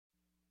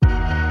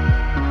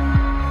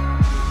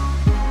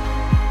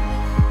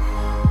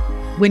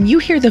When you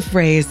hear the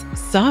phrase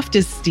soft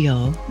as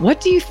steel,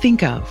 what do you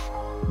think of?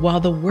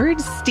 While the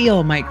word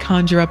steel might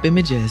conjure up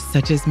images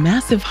such as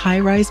massive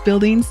high-rise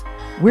buildings,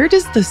 where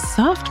does the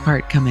soft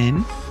part come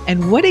in?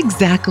 And what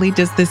exactly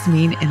does this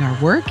mean in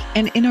our work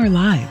and in our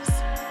lives?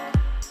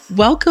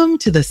 Welcome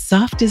to the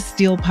Soft as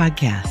Steel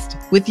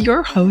podcast with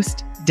your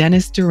host,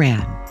 Dennis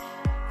Duran,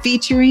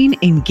 featuring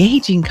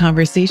engaging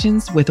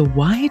conversations with a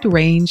wide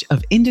range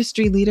of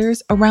industry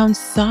leaders around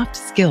soft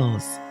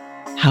skills,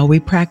 how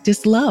we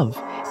practice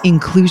love,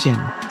 inclusion,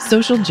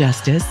 social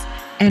justice,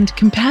 and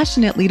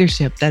compassionate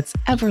leadership that's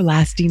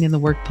everlasting in the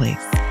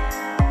workplace.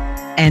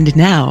 And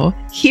now,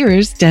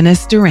 here's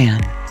Dennis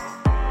Duran.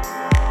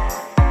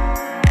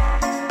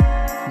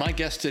 My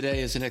guest today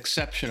is an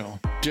exceptional,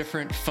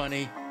 different,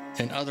 funny,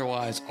 and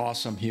otherwise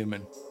awesome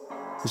human.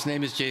 His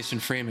name is Jason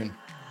Freeman.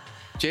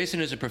 Jason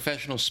is a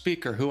professional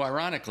speaker who,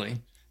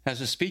 ironically,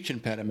 has a speech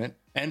impediment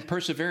and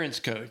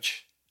perseverance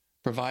coach,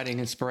 providing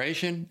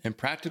inspiration and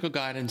practical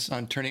guidance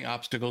on turning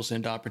obstacles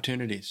into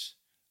opportunities.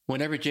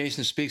 Whenever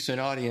Jason speaks to an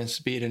audience,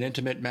 be it an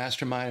intimate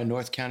mastermind in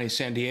North County,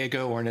 San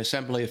Diego, or an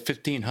assembly of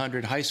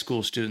 1,500 high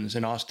school students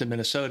in Austin,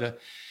 Minnesota,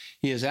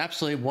 he is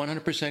absolutely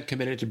 100%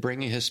 committed to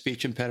bringing his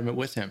speech impediment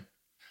with him.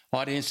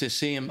 Audiences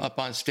see him up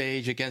on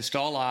stage against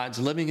all odds,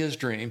 living his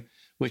dream,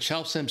 which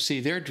helps them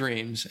see their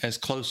dreams as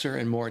closer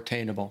and more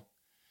attainable.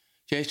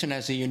 Jason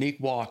has a unique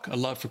walk, a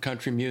love for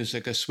country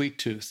music, a sweet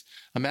tooth,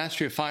 a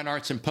mastery of fine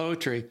arts and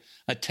poetry,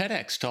 a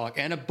TEDx talk,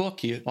 and a book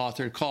he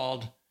authored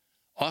called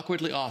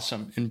Awkwardly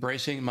Awesome,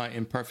 Embracing My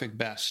Imperfect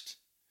Best.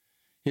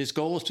 His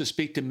goal is to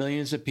speak to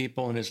millions of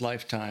people in his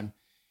lifetime.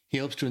 He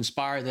hopes to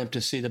inspire them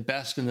to see the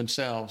best in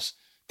themselves,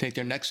 take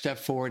their next step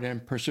forward,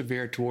 and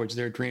persevere towards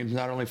their dreams,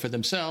 not only for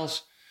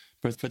themselves,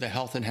 but for the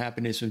health and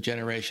happiness of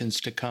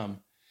generations to come.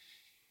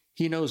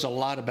 He knows a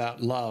lot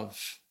about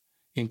love,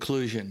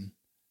 inclusion,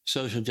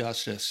 social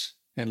justice,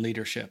 and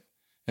leadership.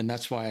 And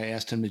that's why I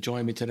asked him to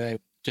join me today.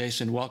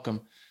 Jason,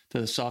 welcome to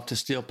the Soft as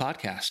Steel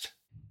podcast.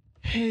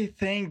 Hey,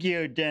 thank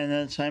you,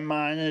 Dennis. I'm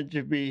honored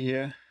to be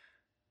here.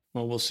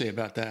 Well, we'll see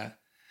about that.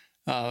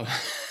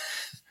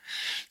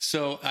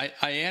 So I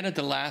added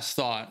the last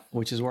thought,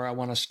 which is where I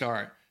want to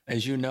start.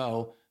 As you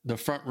know, the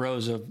front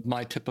rows of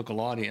my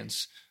typical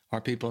audience are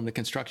people in the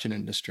construction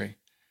industry.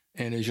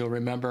 And as you'll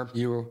remember,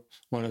 you were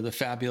one of the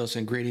fabulous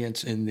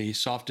ingredients in the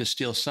Soft as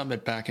Steel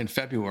Summit back in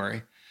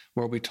February,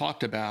 where we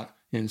talked about,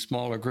 in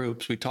smaller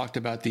groups, we talked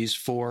about these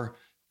 4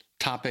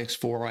 topics,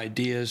 4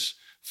 ideas,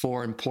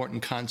 4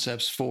 important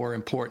concepts, 4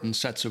 important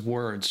sets of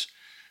words.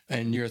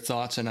 And your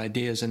thoughts and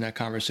ideas in that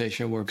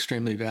conversation were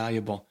extremely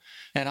valuable.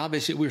 And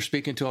obviously, we were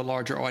speaking to a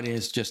larger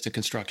audience, just the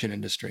construction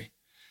industry.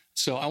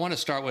 So I want to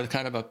start with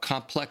kind of a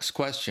complex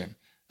question.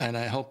 And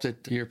I hope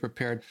that you're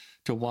prepared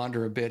to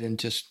wander a bit and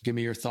just give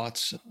me your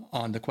thoughts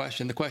on the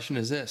question. The question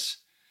is this: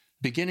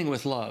 beginning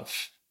with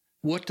love,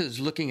 what does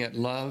looking at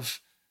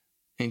love,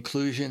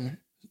 inclusion,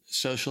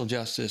 social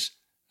justice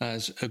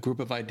as a group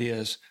of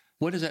ideas,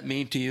 what does that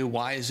mean to you?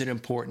 Why is it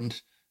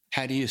important?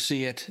 How do you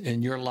see it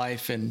in your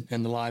life and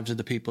the lives of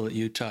the people that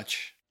you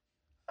touch?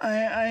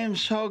 I am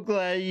so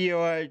glad you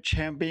are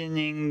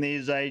championing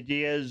these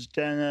ideas,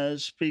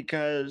 Dennis,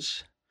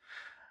 because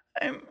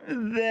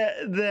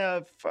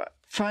they're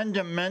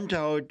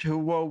fundamental to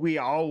what we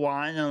all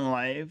want in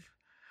life.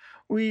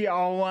 We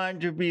all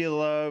want to be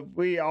loved.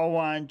 We all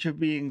want to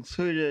be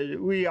included.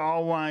 We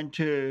all want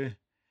to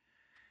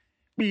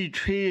be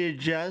treated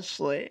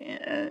justly.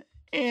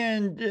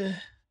 And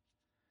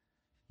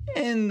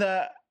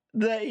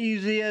the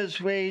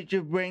easiest way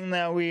to bring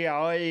that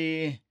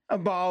reality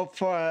about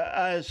for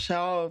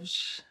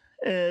ourselves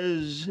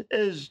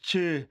is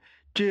to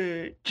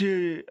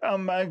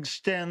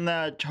extend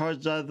that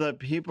towards other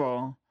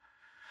people.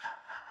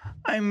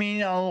 I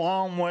mean,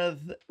 along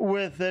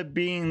with it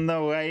being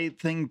the right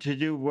thing to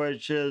do,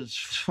 which is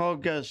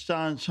focused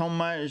on so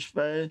much,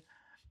 but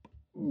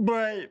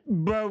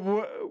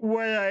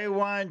what I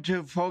want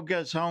to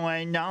focus on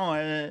right now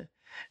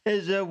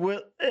is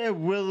it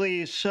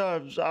really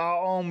serves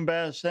our own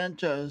best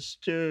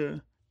interest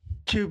to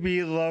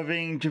be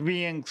loving, to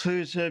be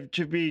inclusive,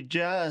 to be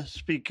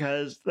just,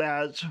 because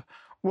that's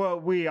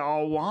what we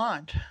all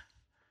want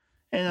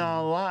in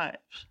our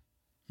lives.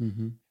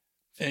 Mm-hmm.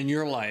 In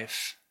your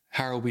life,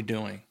 how are we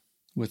doing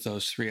with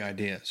those 3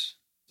 ideas?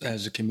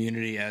 As a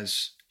community,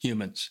 as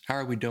humans, how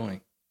are we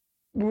doing?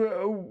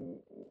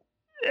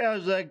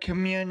 As a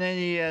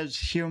community, as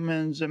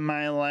humans in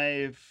my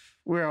life,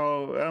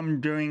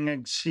 I'm doing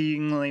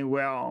exceedingly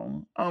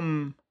well.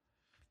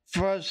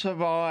 First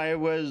of all, I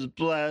was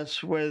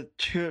blessed with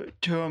two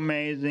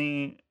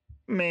amazing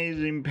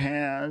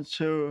parents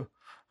who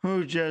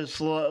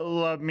just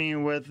love me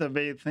with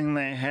everything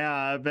they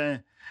have,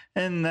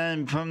 and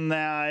then from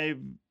that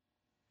I've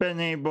been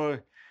able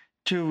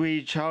to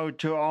reach out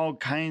to all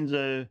kinds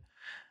of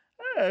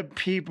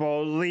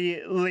people,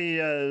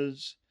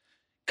 leaders,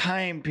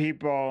 kind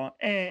people,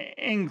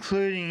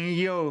 including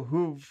you,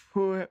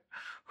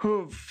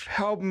 who've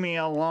helped me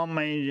along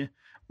my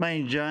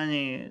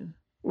journey,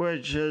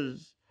 which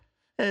is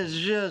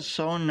just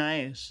so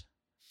nice.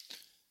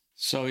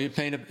 So you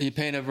paint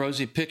a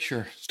rosy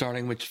picture,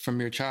 starting from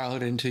your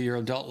childhood into your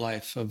adult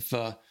life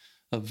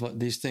of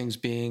these things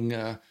being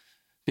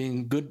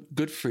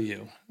good for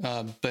you.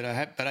 But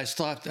I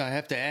still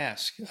have to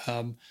ask,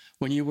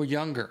 when you were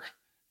younger,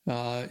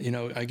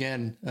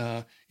 again,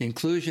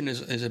 inclusion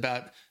is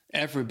about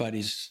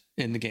everybody's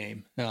in the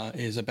game.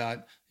 Is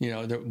about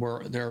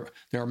there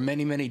are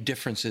many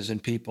differences in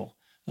people.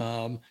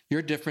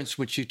 Your difference,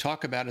 which you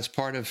talk about as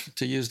part of,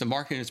 to use the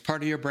marketing, it's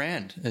part of your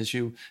brand as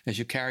you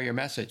carry your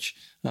message,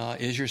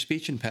 is your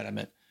speech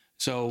impediment.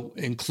 So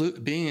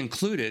being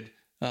included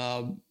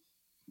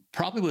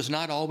probably was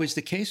not always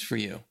the case for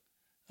you,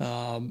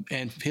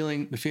 and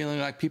feeling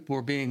like people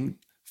were being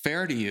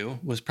fair to you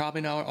was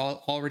probably not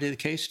already the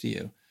case to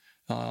you.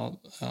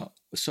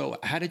 So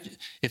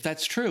if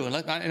that's true, and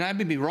I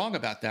may be wrong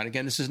about that.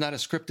 Again, this is not a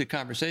scripted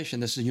conversation.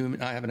 This is you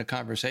and I having a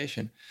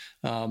conversation.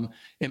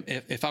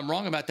 If I'm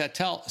wrong about that,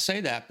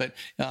 say that. But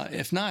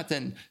if not,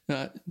 then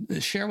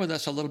share with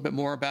us a little bit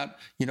more about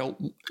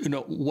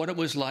what it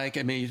was like.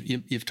 I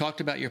mean, you've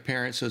talked about your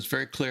parents, so it's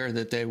very clear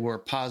that they were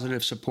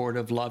positive,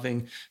 supportive,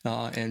 loving,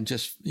 and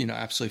just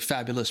absolutely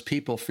fabulous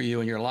people for you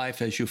in your life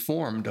as you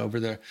formed over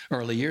the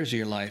early years of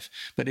your life.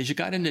 But as you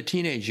got into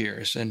teenage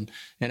years and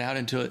out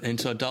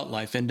into adult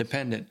life,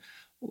 independent,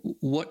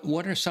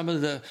 what are some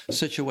of the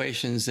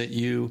situations that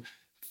you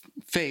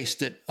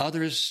faced that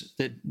others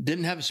that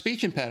didn't have a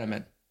speech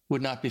impediment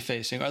would not be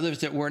facing, others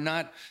that were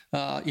not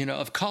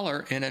of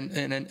color in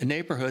a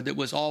neighborhood that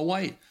was all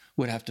white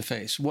would have to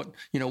face? What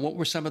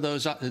were some of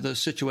those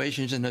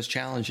situations and those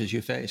challenges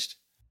you faced?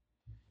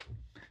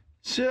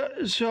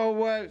 So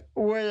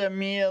what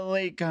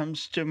immediately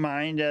comes to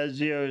mind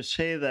as you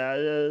say that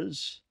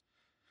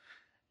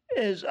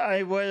is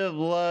I would have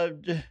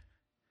loved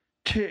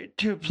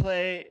to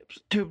play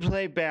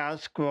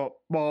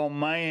basketball.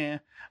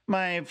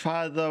 My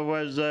father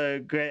was a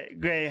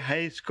great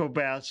high school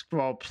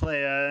basketball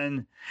player,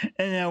 and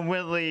it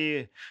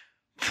really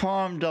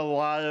formed a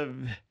lot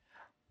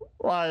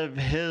of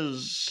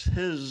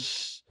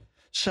his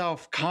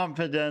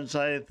self-confidence,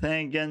 I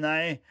think, and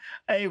I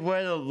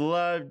would have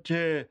loved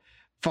to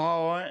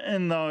follow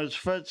in those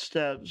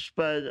footsteps,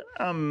 but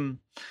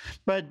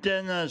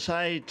Dennis,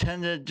 I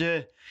tended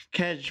to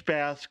catch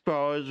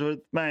basketballs with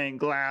my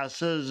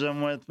glasses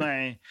and with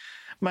my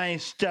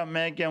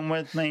stomach and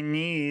with my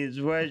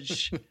knees,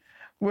 which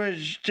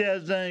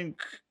doesn't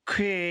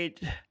create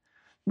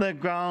the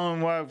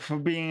groundwork for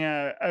being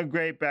a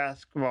great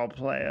basketball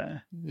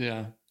player.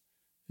 Yeah.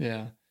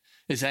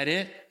 Is that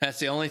it? That's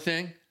the only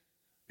thing?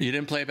 You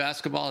didn't play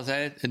basketball? Is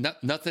that it? And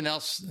nothing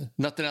else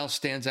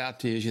stands out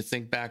to you as you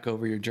think back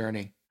over your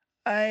journey?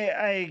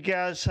 I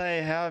guess I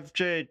have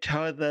to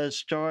tell the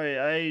story.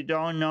 I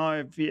don't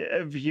know if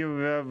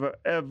you've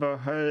ever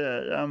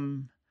heard it.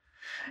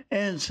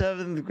 In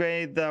 7th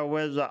grade, I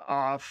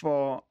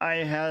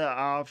had an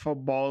awful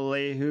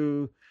bully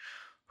who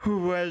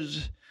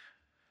was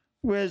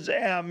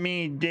at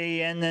me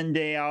day in and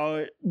day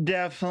out,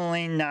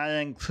 definitely not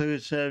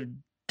inclusive,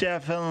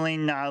 definitely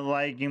not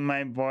liking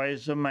my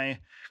voice or my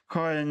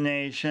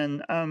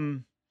coordination.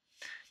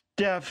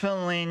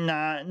 Definitely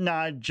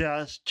not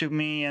just to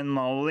me in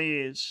the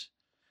least.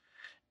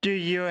 Do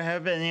you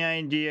have any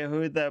idea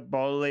who that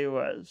bully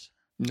was?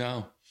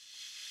 No.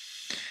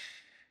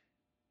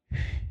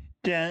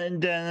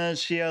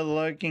 Dennis, you're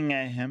looking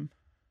at him.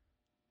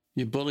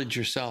 You bullied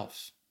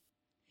yourself.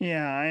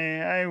 Yeah,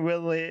 I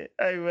really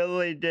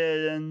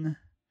did, and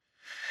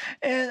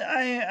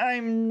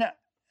I'm not,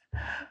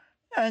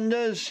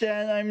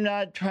 understand, I'm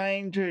not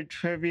trying to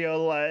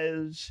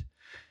trivialize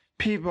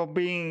people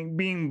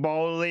being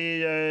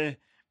bullied or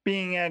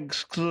being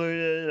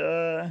excluded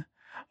or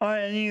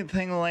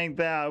anything like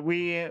that.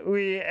 We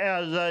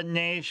as a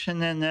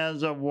nation and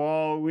as a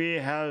world, we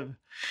have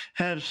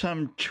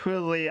some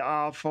truly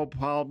awful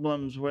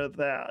problems with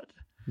that.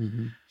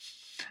 Mm-hmm.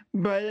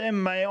 But in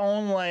my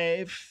own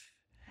life,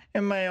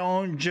 in my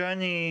own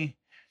journey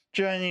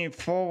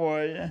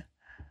forward,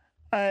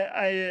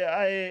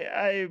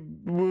 I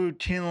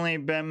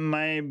routinely been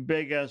my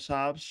biggest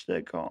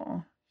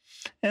obstacle.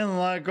 And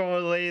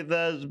luckily,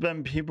 there's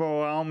been people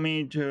around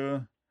me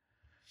to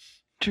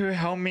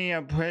help me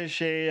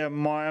appreciate a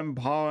more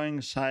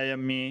empowering side of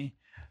me.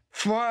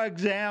 For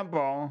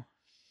example,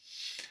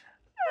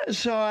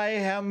 so I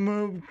have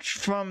moved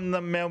from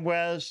the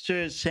Midwest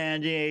to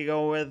San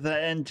Diego with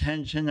the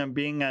intention of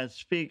being a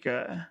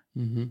speaker.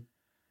 Mm-hmm.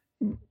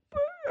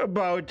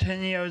 About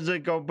 10 years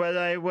ago, but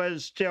I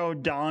was still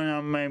down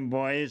on my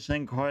voice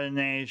and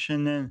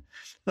coordination, and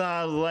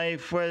thought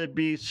life would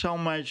be so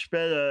much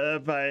better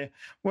if I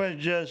was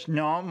just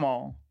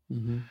normal.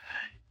 Mm-hmm.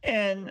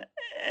 And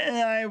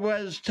I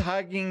was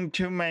talking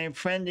to my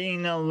friend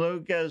Ina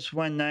Lucas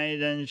one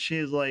night, and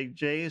she's like,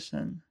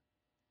 "Jason,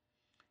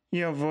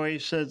 your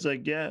voice is a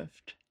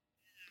gift."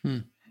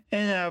 And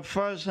at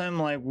first I'm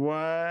like,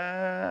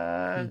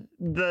 what?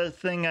 The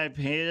thing I've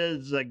hated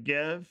is a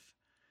gift?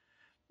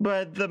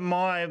 But the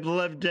more I've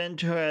lived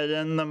into it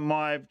and the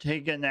more I've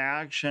taken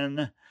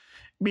action,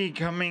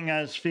 becoming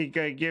a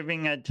speaker,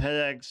 giving a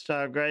TEDx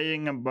talk,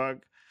 writing a book,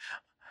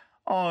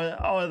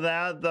 all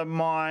that, the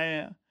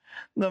more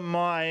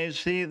I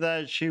see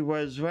that she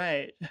was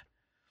right.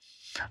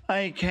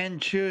 I can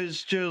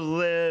choose to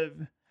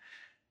live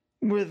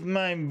with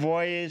my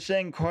voice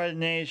and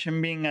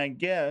coordination being a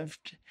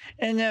gift.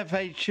 And if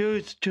I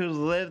choose to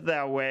live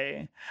that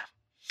way,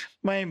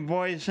 my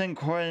voice and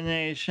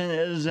coordination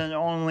isn't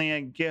only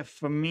a gift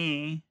for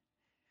me,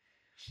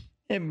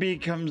 it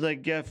becomes a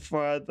gift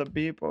for other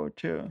people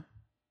too.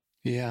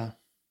 Yeah,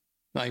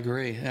 I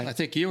agree. And I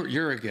think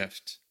you're a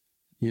gift.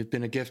 You've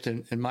been a gift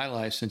in my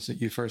life since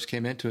you first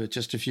came into it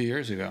just a few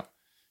years ago.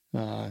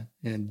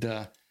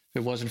 If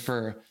it wasn't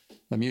for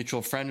a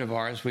mutual friend of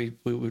ours, we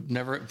would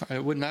never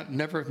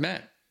have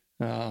met.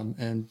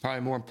 And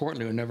probably more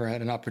importantly, we never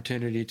had an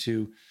opportunity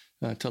to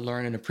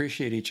learn and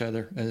appreciate each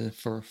other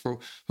for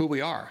who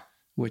we are,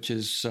 which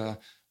is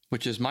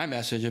my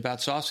message about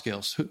soft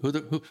skills.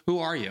 Who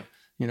are you?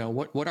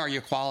 What are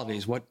your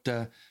qualities? What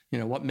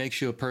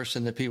makes you a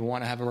person that people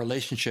want to have a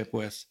relationship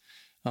with?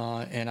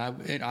 And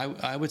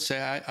I would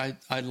say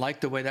I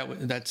like the way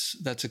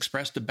that's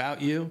expressed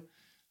about you.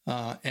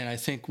 And I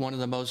think one of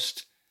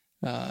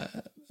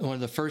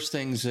the first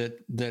things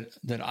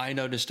that I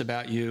noticed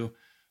about you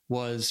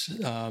was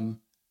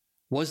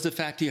the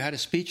fact you had a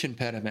speech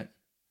impediment,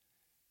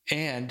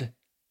 and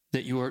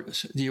that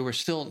you were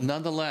still,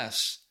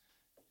 nonetheless,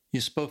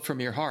 you spoke from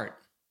your heart.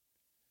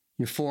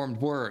 You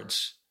formed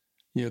words.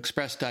 You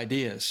expressed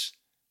ideas.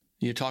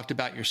 You talked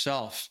about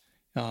yourself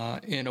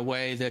in a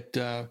way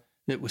that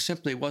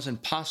simply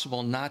wasn't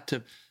possible not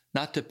to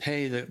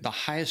pay the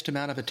highest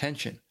amount of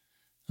attention.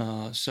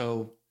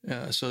 So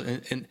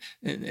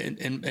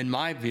in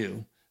my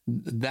view,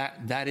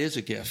 that is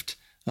a gift,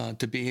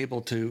 to be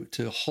able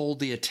to hold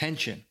the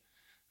attention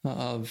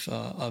of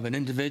an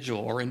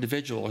individual or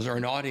individuals or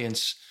an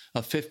audience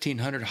of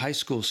 1,500 high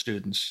school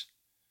students,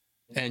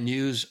 and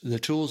use the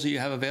tools that you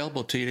have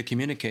available to you to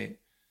communicate.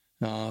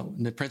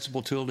 The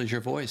principal tool is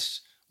your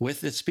voice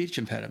with its speech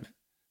impediment,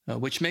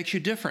 which makes you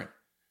different.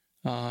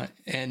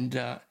 And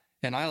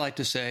I like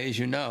to say, as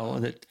you know,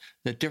 that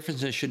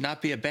differences should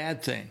not be a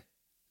bad thing.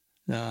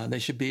 They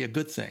should be a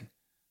good thing.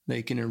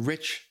 They can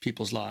enrich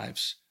people's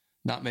lives,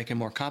 not make it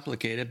more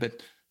complicated.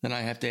 But then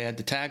I have to add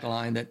the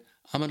tagline that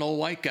I'm an old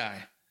white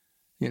guy.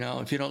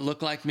 If you don't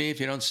look like me, if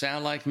you don't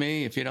sound like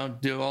me, if you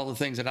don't do all the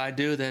things that I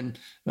do, then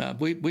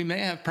we may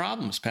have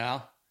problems,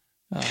 pal.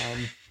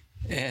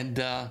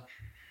 And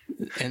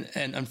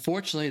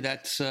unfortunately,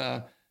 that's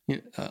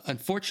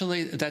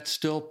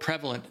still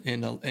prevalent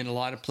in a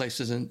lot of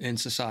places in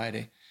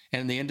society,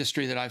 and the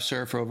industry that I've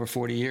served for over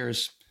 40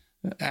 years.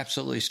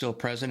 Absolutely still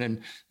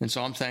present. And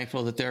so I'm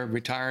thankful that they're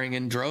retiring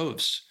in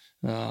droves.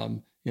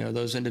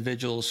 Those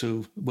individuals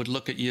who would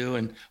look at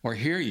you or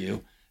hear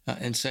you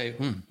and say,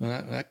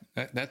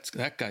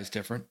 that guy's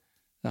different.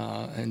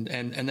 And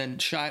then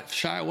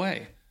shy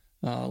away.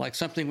 Like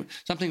something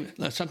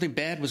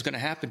bad was going to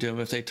happen to them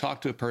if they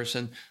talked to a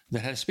person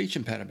that had a speech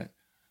impediment.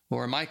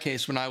 Or in my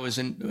case, when I was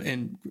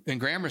in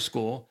grammar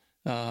school,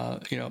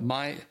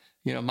 my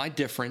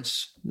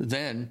difference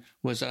then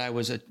was that I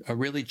was a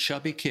really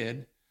chubby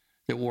kid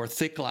that wore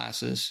thick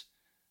glasses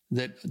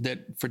that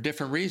for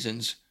different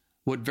reasons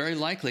would very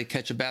likely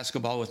catch a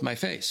basketball with my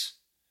face.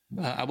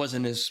 I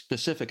wasn't as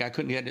specific. I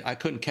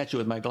couldn't catch it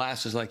with my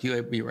glasses like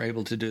you were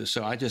able to do.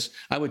 So I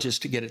would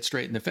just get it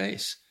straight in the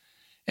face.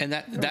 And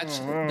that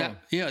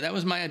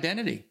was my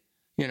identity,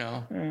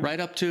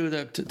 right up to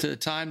the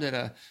time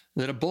that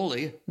a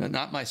bully,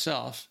 not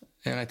myself.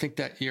 And I think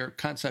that your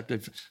concept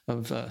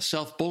of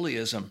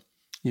self-bullyism,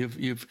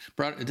 You've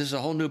brought, this is a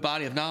whole new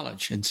body of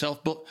knowledge in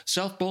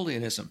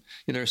self-bullyism.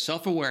 There's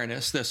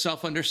self-awareness, there's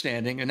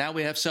self-understanding, and now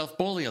we have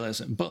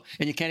self-bullyism.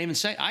 And I can't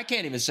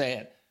even say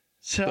it.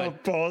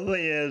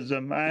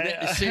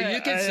 Self-bullyism. So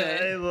you can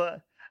say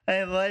it.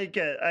 I like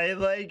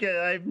it.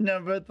 I've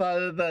never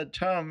thought of that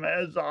term.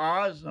 It's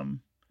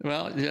awesome.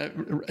 Well,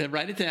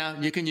 write it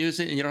down. You can use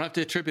it, and you don't have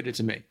to attribute it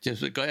to me.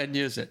 Just go ahead and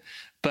use it.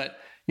 But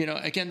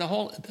again,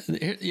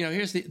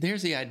 here's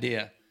the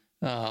idea.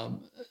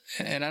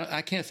 And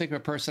I can't think of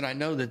a person I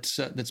know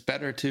that's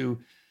better to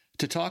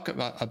talk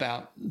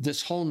about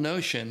this whole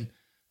notion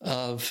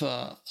of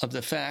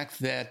the fact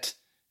that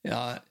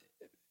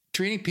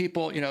treating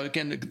people,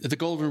 again, the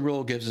golden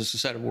rule gives us a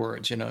set of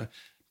words.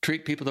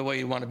 Treat people the way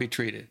you want to be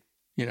treated.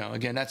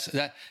 Again,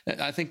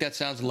 I think that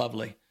sounds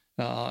lovely,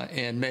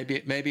 and maybe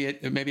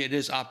it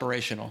is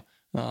operational,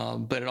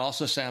 but it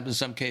also sounds in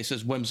some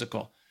cases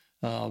whimsical.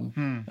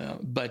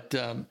 But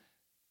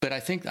I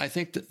think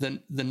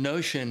that the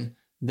notion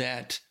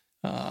that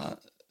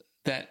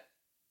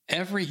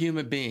every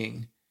human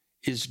being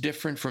is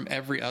different from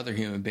every other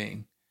human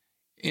being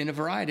in a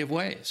variety of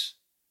ways.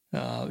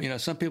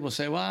 Some people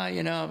say,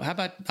 well, how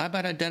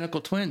about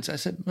identical twins? I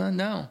said, well,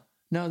 no,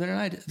 they're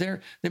not. They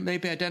may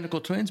be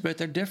identical twins, but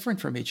they're different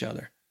from each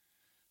other.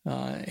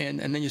 And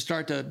then you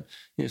start to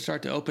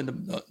open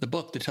the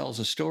book that tells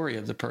a story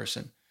of the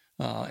person,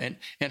 and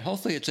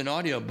hopefully it's an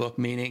audio book,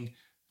 meaning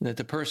that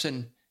the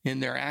person in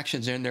their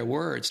actions and their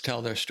words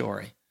tell their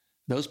story.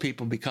 Those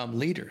people become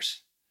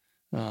leaders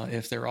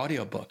if they're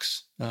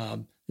audiobooks.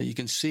 That you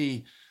can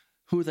see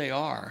who they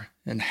are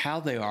and how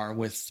they are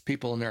with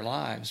people in their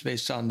lives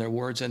based on their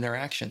words and their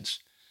actions.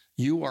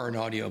 You are an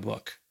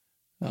audiobook.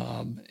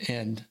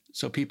 And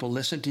so people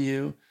listen to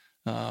you.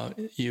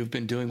 You've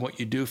been doing what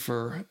you do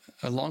for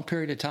a long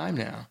period of time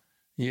now.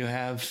 You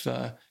have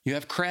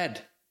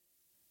cred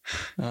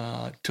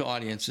to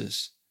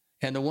audiences.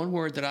 And the one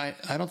word that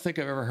I don't think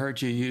I've ever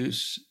heard you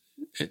use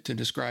it to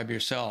describe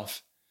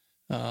yourself,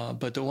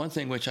 but the one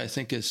thing which I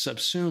think is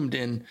subsumed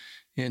in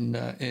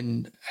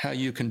how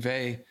you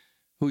convey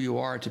who you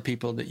are to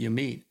people that you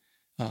meet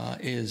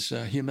is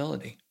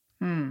humility.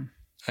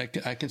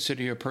 I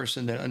consider you a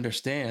person that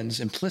understands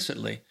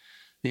implicitly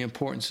the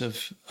importance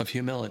of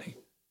humility,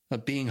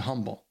 of being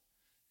humble,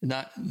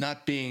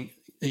 not being,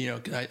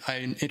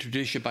 I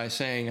introduce you by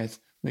saying, let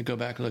me go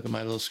back and look at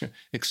my little screen,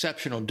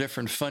 exceptional,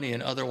 different, funny,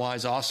 and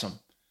otherwise awesome.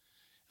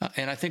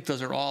 And I think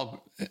those are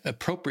all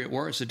appropriate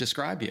words to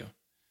describe you.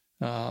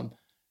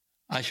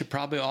 I should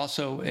probably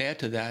also add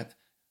to that,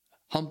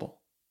 humble.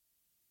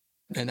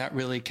 And that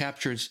really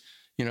captures,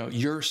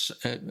 your,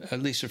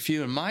 at least a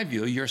few in my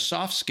view, your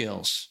soft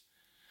skills.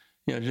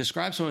 To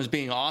describe someone as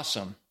being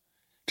awesome,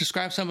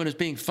 describe someone as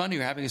being funny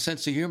or having a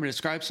sense of humor,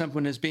 describe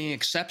someone as being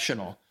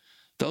exceptional.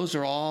 Those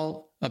are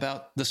all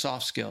about the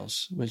soft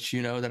skills, which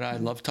you know that I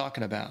love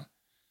talking about.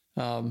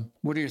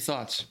 What are your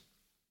thoughts?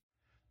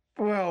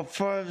 Well,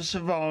 first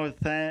of all,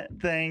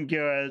 thank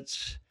you.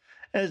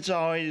 It's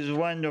always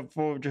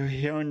wonderful to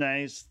hear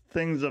nice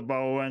things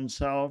about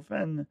oneself,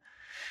 and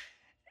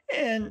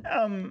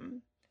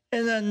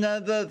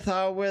another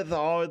thought with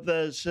all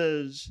this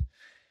is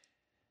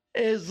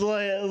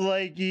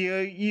like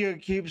you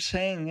keep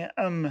saying,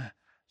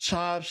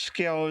 soft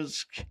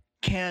skills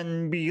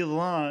can be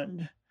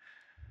learned.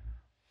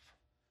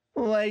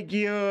 Like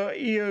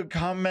you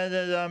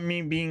commented on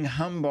me being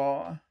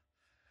humble.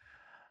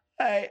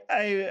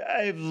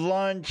 I've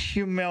learned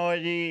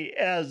humility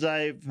as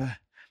I've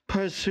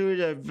pursued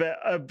a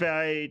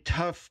very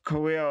tough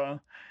career.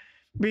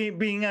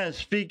 Being a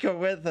speaker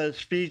with a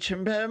speech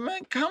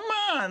impediment, come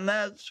on,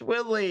 that's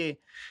really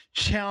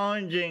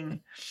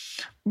challenging.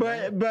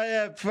 But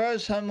at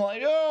first I'm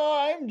like,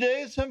 I'm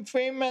Jason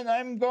Freeman.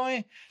 I'm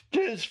going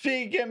to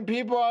speak and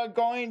people are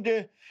going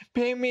to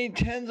pay me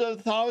tens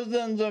of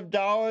thousands of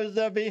dollars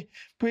every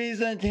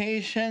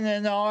presentation,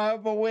 and I'll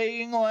have a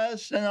waiting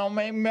list and I'll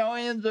make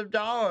millions of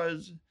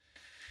dollars.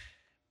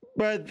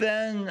 But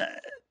then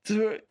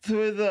through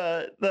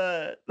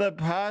the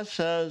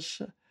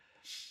process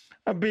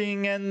of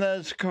being in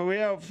this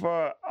career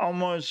for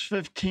almost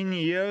 15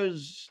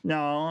 years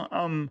now,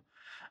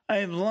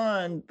 I've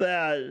learned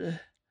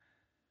that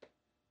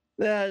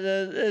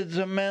it's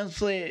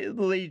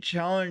immensely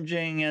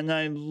challenging, and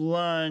I've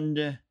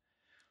learned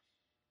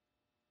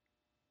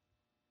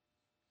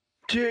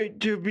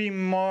to be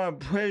more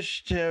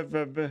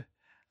appreciative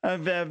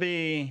of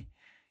every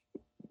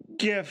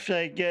gift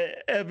I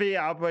get, every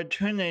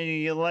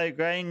opportunity. Like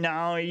right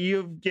now,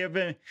 you've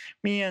given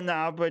me an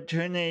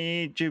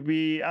opportunity to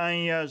be on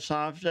your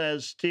Soft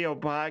as Steel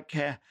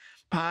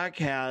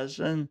podcast,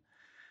 and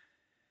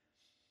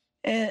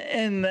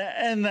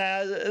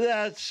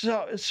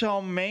that's so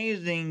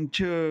amazing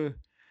to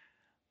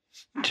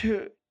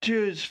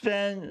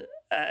spend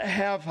a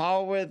half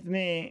hour with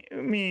me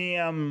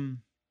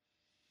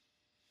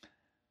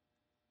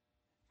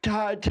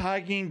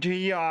talking to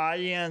your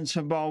audience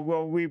about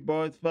what we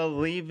both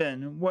believe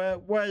in.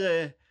 What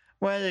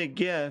a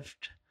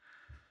gift.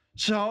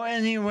 So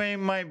anyway,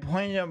 my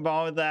point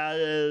about that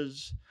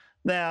is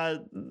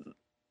that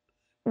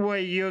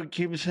what you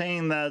keep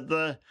saying, that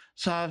the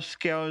soft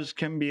skills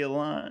can be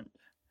learned.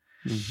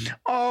 Mm-hmm.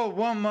 Oh,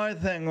 one more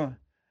thing. Is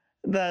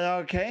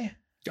that okay?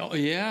 Oh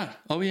yeah,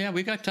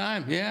 we got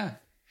time. Yeah.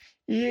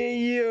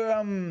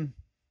 You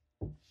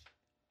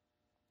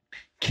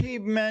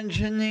keep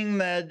mentioning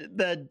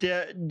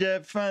that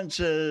difference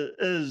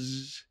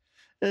is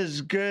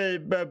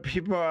good, but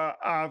people are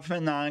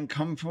often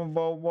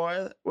uncomfortable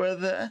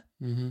with it.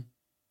 Mm-hmm.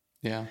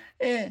 Yeah.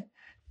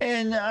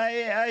 And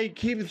I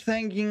keep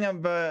thinking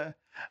of a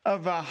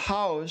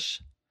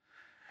house.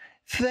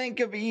 Think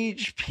of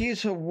each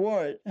piece of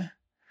wood.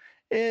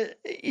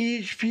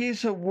 Each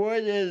piece of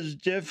wood is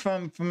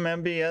different from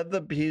every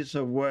other piece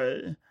of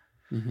wood.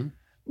 Mm-hmm.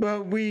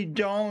 But we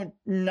don't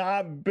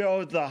not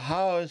build the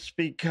house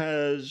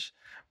because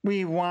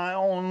we want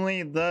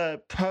only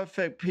the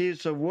perfect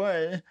piece of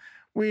wood.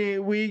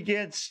 We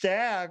get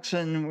stacks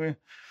and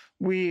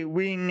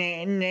we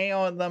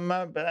nail them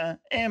up.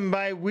 And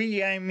by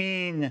we, I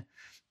mean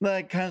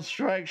the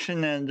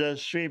construction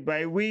industry.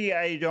 By we,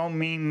 I don't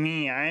mean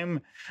me.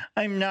 I'm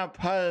not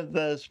part of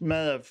this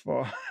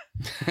metaphor.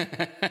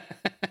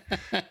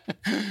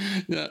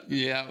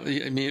 Yeah,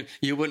 I mean,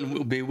 you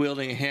wouldn't be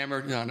wielding a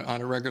hammer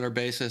on a regular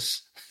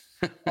basis.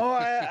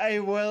 I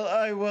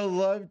will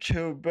love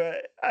to,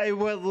 but I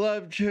would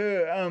love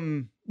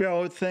to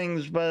build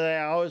things, but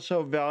I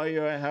also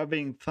value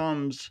having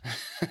thumbs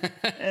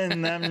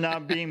and them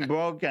not being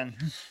broken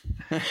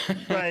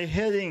by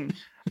hitting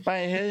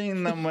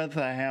them with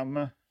a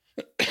hammer.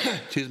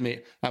 excuse me,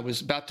 I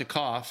was about to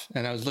cough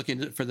and I was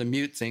looking for the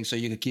mute thing so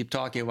you could keep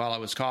talking while I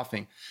was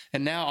coughing.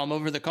 And now I'm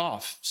over the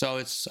cough. So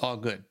it's all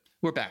good.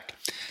 We're back.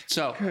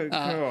 So,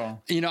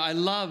 cool. You know, I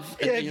love...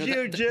 If you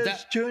know,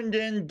 tuned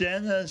in,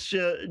 Dennis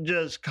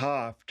just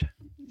coughed.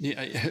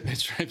 Yeah,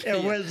 it's right.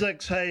 It was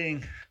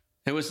exciting.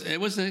 It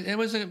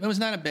was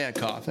not a bad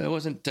cough. It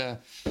wasn't...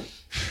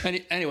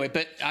 Anyway,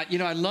 but you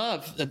know, I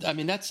love. I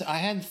mean, I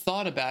hadn't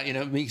thought about. You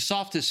know, I mean,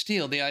 soft as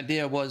steel. The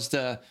idea was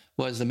the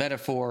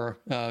metaphor.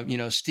 You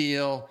know,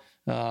 steel.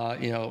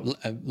 You know,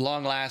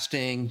 long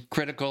lasting,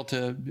 critical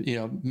to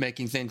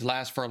making things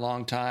last for a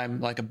long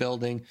time, like a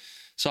building.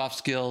 Soft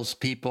skills,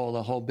 people,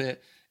 the whole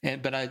bit.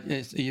 You've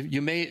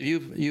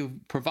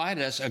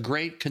provided us a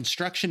great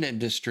construction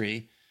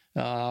industry.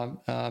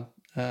 What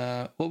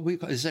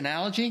is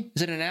analogy?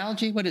 Is it an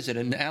analogy? What is it?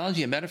 An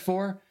analogy? A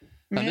metaphor?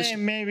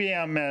 Maybe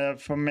a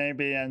metaphor,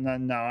 maybe a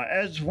no.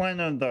 It's one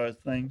of those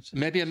things.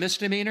 Maybe a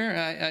misdemeanor.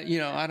 I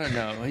don't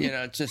know. You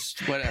know, it's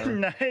just whatever.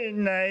 Nice.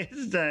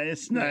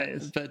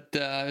 But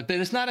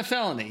it's not a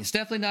felony. It's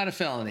definitely not a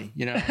felony.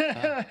 You know.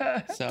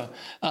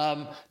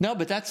 No,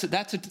 but that's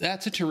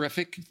a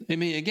terrific. I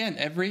mean, again,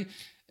 every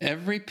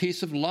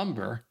piece of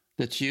lumber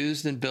that's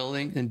used in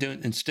building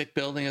and stick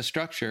building a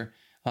structure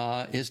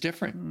is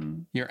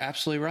different. You're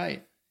absolutely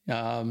right.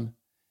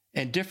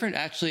 And different,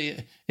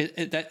 actually,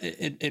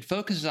 it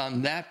focuses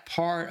on that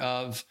part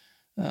of,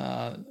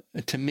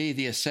 to me,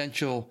 the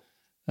essential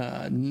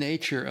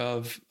nature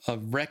of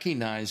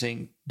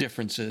recognizing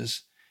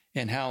differences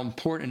and how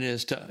important it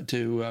is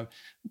to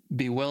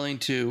be willing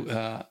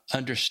to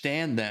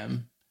understand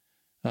them,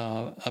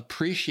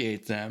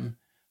 appreciate them,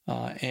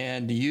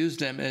 and use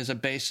them as a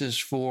basis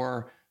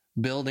for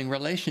building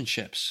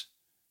relationships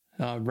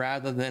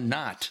rather than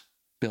not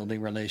building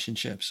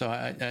relationships. So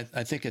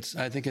I think it's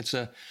I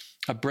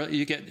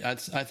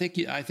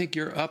think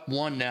you're up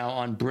one now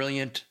on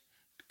brilliant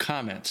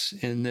comments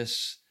in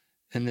this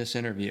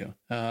interview.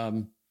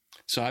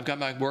 So I've got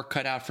my work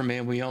cut out for me,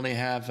 and we only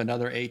have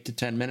another 8 to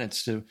 10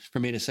 minutes for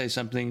me to say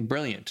something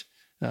brilliant,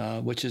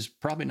 which is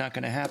probably not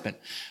going to happen.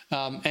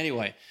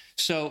 Anyway,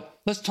 so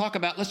let's talk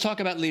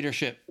about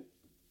leadership.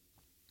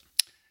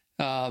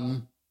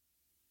 In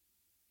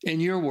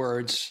your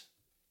words,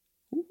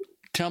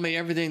 tell me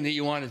everything that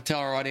you want to tell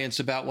our audience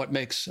about what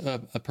makes a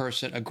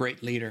person a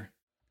great leader.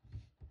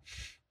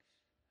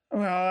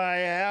 Well, I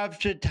have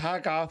to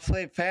talk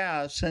awfully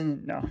fast,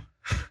 and no.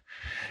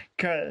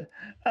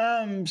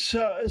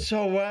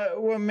 So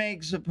what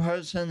makes a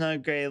person a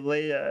great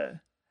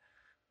leader?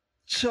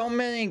 So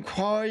many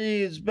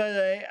qualities, but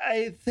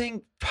I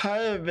think part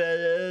of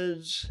it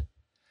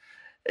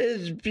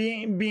is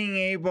being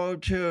able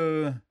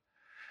to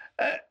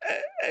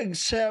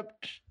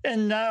accept,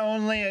 and not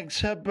only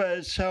accept,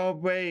 but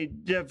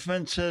celebrate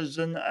differences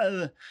in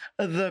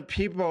other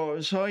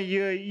people. So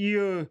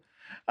you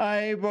are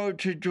able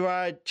to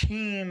draw a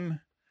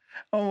team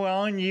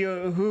around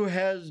you who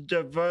has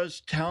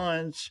diverse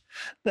talents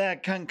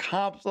that can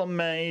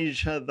complement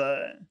each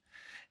other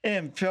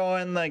and fill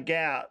in the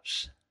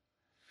gaps.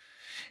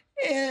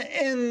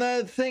 And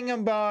the thing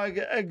about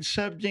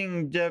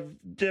accepting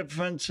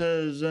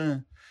differences,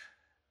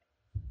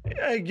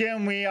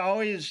 again, we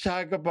always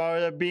talk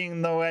about it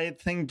being the right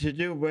thing to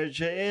do, which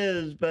it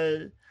is,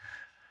 but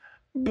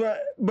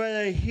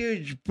a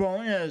huge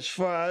bonus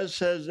for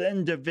us as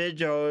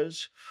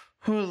individuals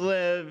who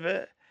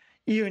live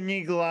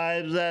unique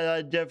lives that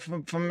are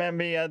different from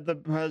every other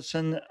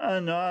person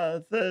on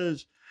earth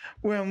is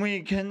when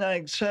we can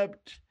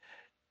accept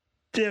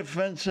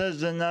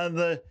differences in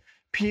other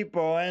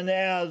people and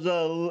as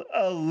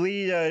a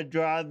leader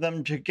draw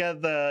them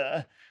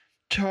together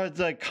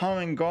towards a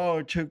common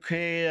goal to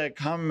create a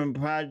common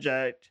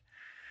project.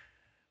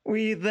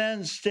 We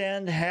then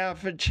stand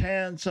half a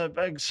chance of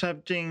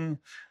accepting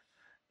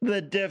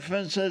the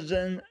differences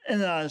in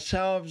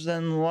ourselves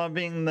and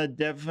loving the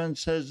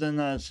differences in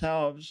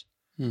ourselves.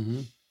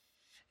 Mm-hmm.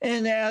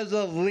 And as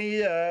a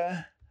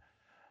leader,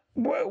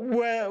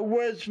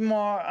 what's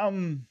more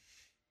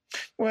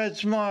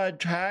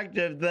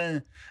attractive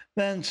than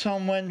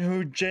someone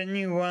who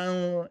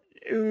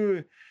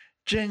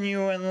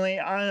genuinely,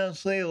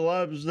 honestly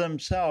loves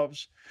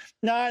themselves,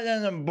 not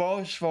in a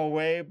boastful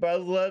way,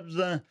 but loves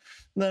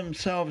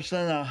themselves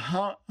in a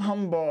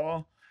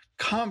humble,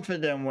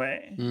 confident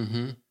way.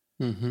 Mm-hmm.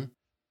 Mm-hmm.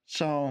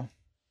 So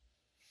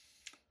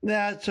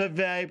that's a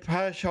very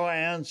partial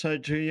answer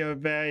to your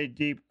very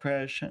deep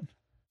question.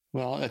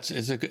 Well, it's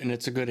a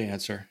good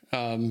answer.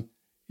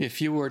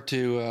 If you were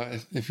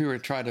to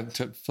try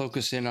to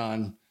focus in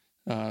on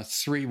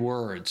 3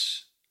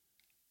 words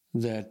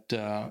that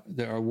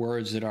there are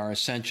words that are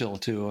essential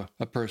to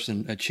a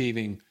person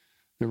achieving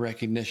the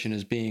recognition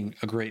as being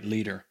a great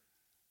leader,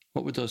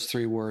 what would those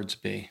 3 words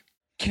be?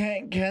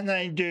 Can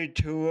I do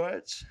 2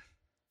 words?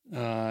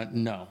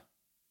 No.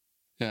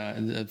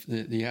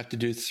 You have to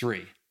do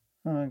 3.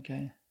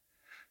 Okay.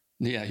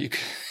 Yeah, you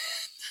can.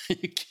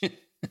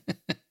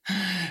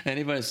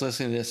 Anybody that's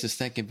listening to this is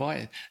thinking,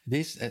 boy,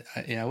 these.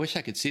 I wish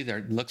I could see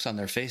their looks on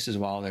their faces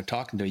while they're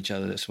talking to each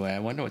other this way. I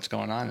wonder what's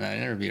going on in that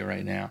interview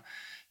right now.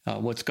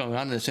 What's going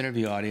on in this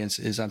interview audience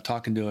is I'm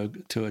talking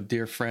to a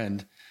dear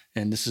friend,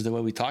 and this is the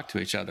way we talk to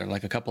each other,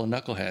 like a couple of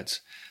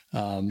knuckleheads.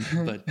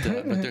 But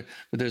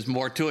there's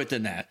more to it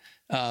than that.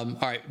 All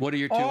right, what are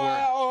your two words?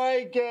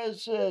 I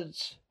guess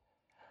it's...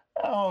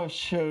 Oh,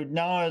 shoot.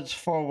 Now it's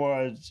 4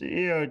 words.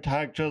 You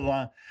talked too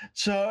long.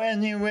 So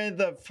anyway,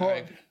 the 4...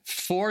 Right.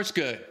 4's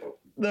good.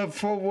 The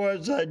 4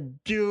 words are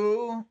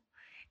do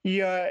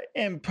your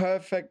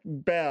imperfect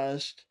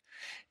best.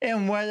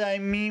 And what I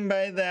mean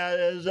by that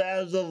is,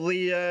 as a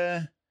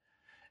leader,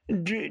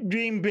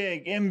 dream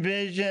big.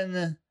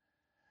 Envision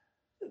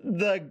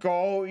the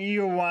goal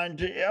you want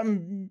to...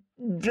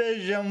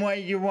 Envision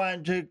what you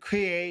want to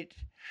create,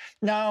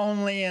 not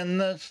only in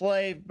this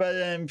life, but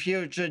in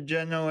future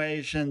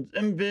generations.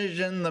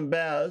 Envision the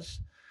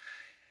best.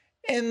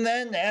 And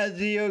then as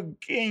you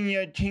and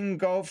your team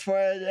go for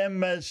it and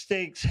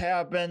mistakes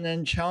happen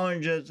and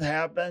challenges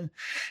happen,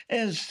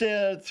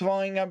 instead of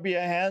throwing up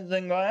your hands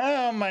and going,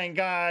 oh my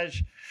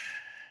gosh,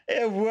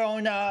 it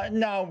will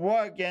not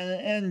work,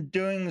 and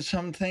doing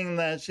something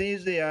that's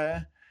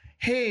easier.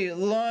 Hey,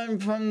 learn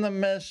from the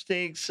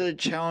mistakes, the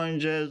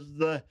challenges,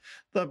 the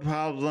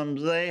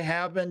problems. They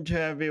happen to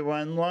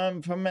everyone.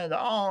 Learn from it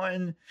all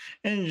and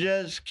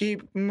just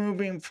keep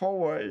moving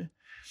forward.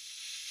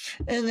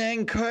 And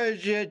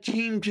encourage your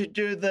team to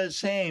do the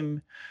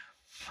same.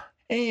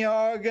 In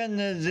your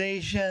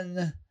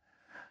organization,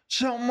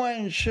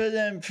 someone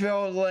shouldn't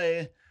feel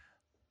like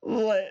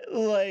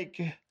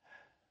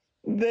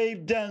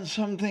they've done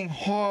something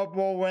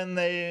horrible when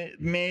they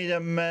made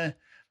a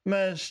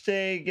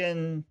mistake,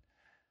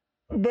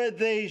 but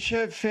they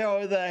should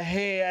feel that,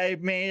 hey, I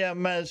made a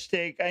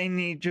mistake. I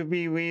need to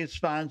be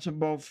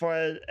responsible for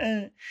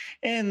it.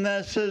 And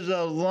this is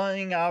a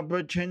learning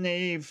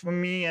opportunity for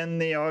me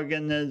and the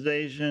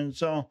organization.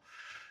 So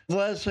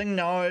let's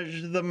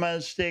acknowledge the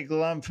mistake,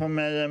 learn from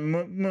it, and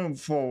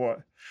move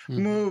forward.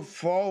 Mm-hmm. Move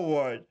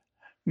forward.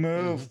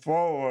 Move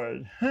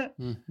forward.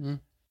 Mm-hmm.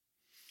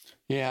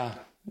 Yeah,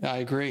 I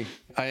agree.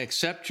 I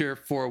accept your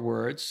 4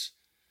 words.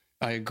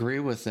 I agree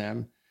with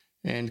them.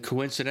 And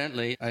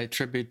coincidentally, I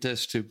attribute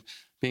this to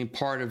being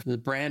part of the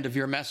brand of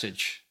your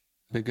message,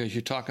 because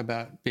you talk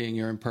about being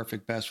your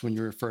imperfect best when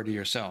you refer to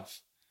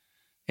yourself.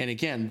 And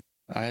again,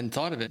 I hadn't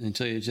thought of it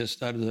until you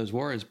just uttered those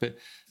words, but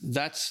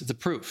that's the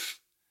proof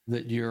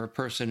that you're a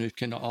person who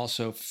can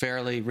also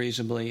fairly,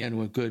 reasonably, and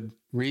with good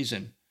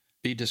reason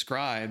be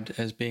described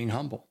as being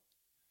humble.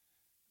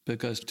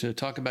 Because to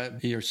talk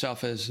about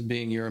yourself as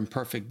being your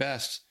imperfect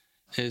best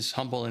is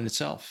humble in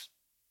itself.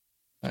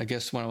 I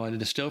guess what I want to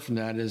distill from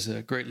that is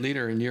a great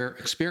leader in your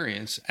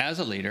experience as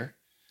a leader,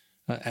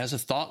 as a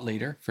thought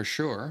leader for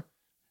sure,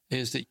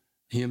 is that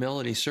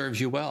humility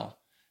serves you well.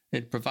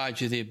 It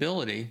provides you the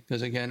ability,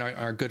 because again,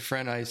 our good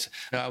friend,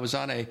 I was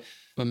on a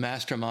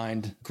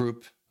mastermind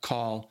group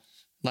call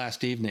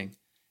last evening,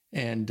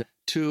 and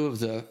 2 of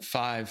the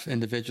 5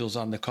 individuals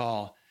on the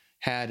call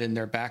had in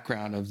their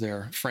background of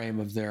their frame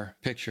of their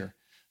picture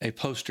a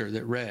poster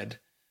that read,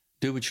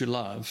 "Do what you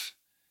love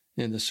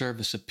in the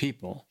service of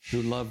people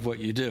who love what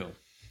you do."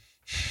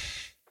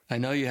 I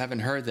know you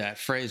haven't heard that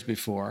phrase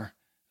before,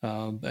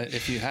 but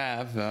if you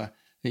have,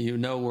 you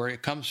know where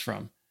it comes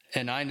from.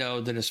 And I know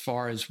that as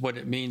far as what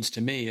it means to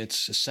me,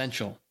 it's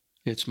essential.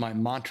 It's my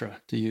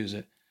mantra to use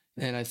it.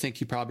 And I think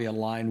you probably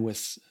align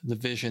with the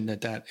vision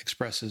that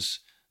expresses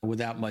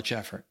without much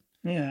effort.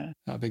 Yeah.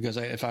 Because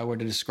if I were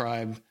to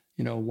describe,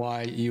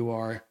 why you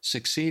are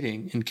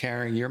succeeding in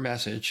carrying your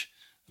message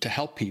to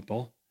help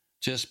people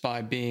just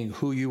by being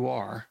who you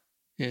are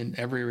in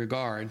every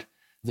regard,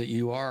 that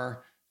you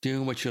are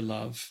doing what you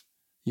love,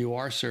 you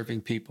are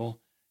serving people,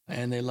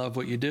 and they love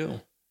what you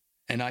do.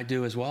 And I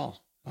do as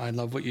well. I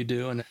love what you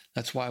do, and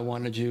that's why I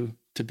wanted you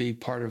to be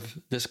part of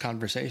this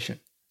conversation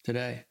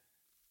today.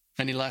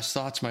 Any last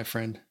thoughts, my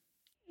friend?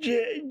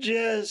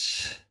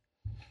 Just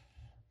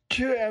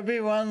to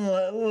everyone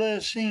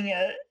listening,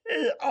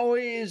 it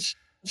always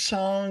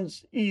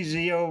sounds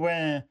easier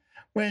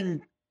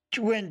when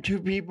 2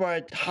 people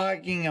are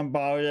talking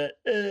about it.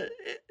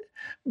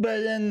 But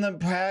in the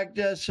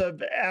practice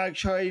of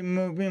actually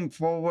moving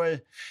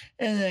forward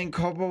and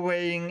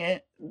incorporating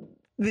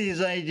these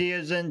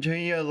ideas into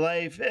your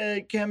life,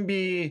 it can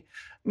be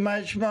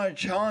much more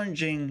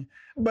challenging,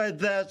 but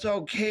that's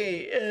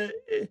okay.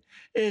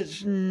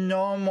 It's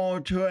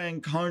normal to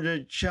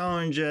encounter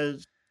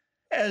challenges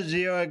as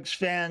you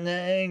expand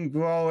and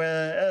grow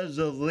as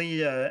a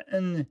leader.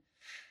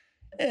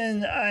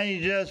 And I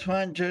just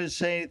want to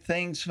say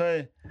thanks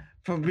for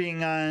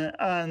being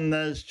on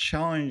this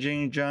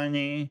challenging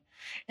journey.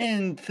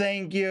 And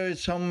thank you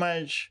so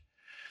much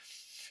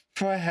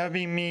for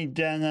having me,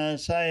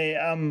 Dennis.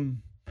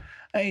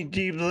 I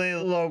deeply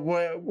love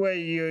what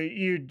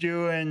you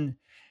do and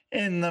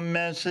the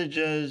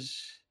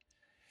messages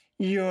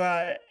you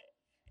are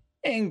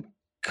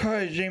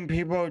encouraging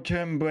people to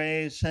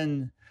embrace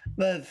and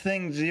the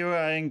things you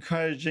are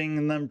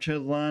encouraging them to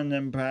learn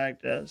and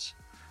practice.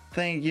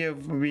 Thank you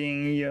for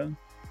being you.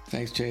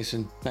 Thanks,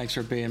 Jason. Thanks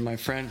for being my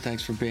friend.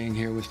 Thanks for being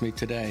here with me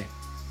today.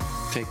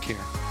 Take care.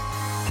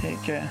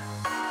 Take care.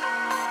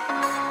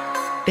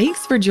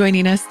 Thanks for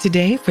joining us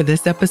today for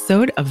this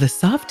episode of the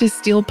Soft as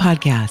Steel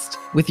podcast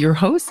with your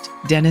host,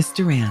 Dennis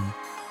Duran.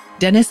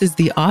 Dennis is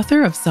the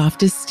author of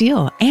Soft as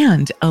Steel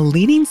and a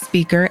leading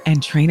speaker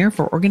and trainer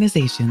for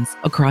organizations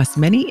across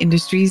many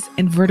industries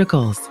and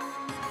verticals.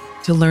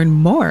 To learn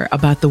more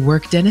about the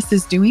work Dennis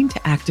is doing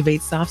to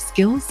activate soft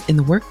skills in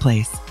the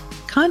workplace,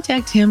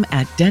 contact him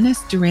at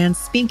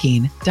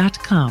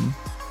DennisDuranSpeaking.com.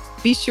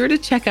 Be sure to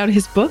check out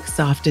his book,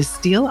 Soft as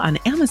Steel, on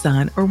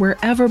Amazon or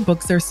wherever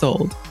books are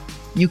sold.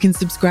 You can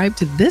subscribe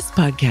to this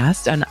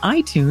podcast on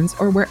iTunes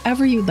or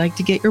wherever you'd like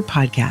to get your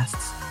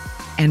podcasts.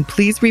 And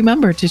please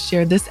remember to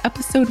share this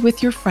episode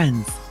with your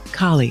friends,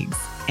 colleagues,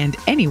 and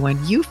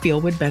anyone you feel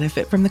would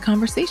benefit from the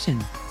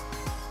conversation.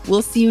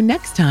 We'll see you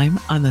next time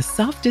on the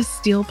Soft as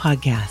Steel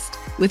podcast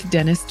with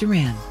Dennis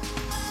Duran.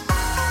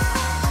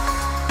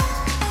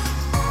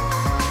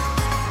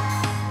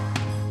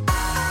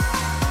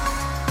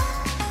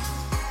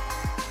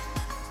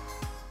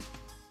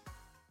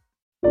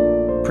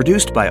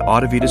 Produced by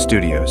Audivita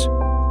Studios.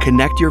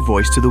 Connect your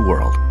voice to the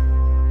world.